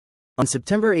On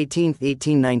September 18,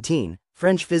 1819,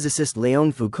 French physicist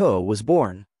Léon Foucault was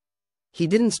born. He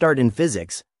didn't start in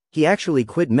physics, he actually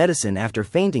quit medicine after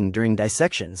fainting during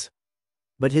dissections.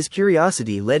 But his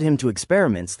curiosity led him to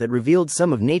experiments that revealed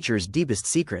some of nature's deepest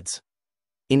secrets.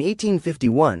 In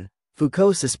 1851,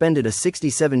 Foucault suspended a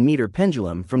 67-meter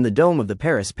pendulum from the dome of the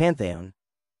Paris Panthéon.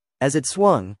 As it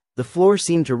swung, the floor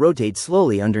seemed to rotate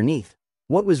slowly underneath.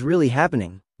 What was really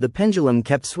happening? The pendulum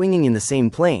kept swinging in the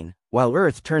same plane, while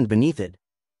Earth turned beneath it.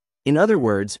 In other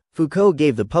words, Foucault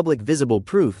gave the public visible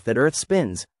proof that Earth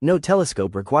spins, no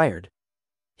telescope required.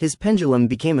 His pendulum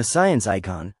became a science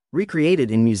icon,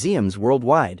 recreated in museums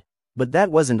worldwide. But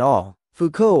that wasn't all.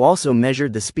 Foucault also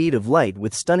measured the speed of light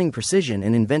with stunning precision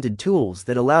and invented tools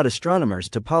that allowed astronomers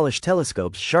to polish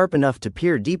telescopes sharp enough to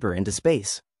peer deeper into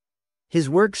space. His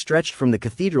work stretched from the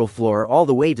cathedral floor all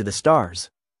the way to the stars.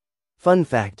 Fun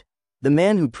fact: the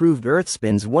man who proved Earth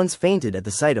spins once fainted at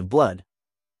the sight of blood.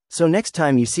 So next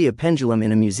time you see a pendulum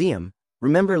in a museum,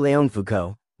 remember Léon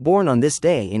Foucault, born on this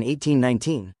day in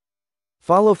 1819.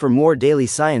 Follow for more daily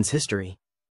science history.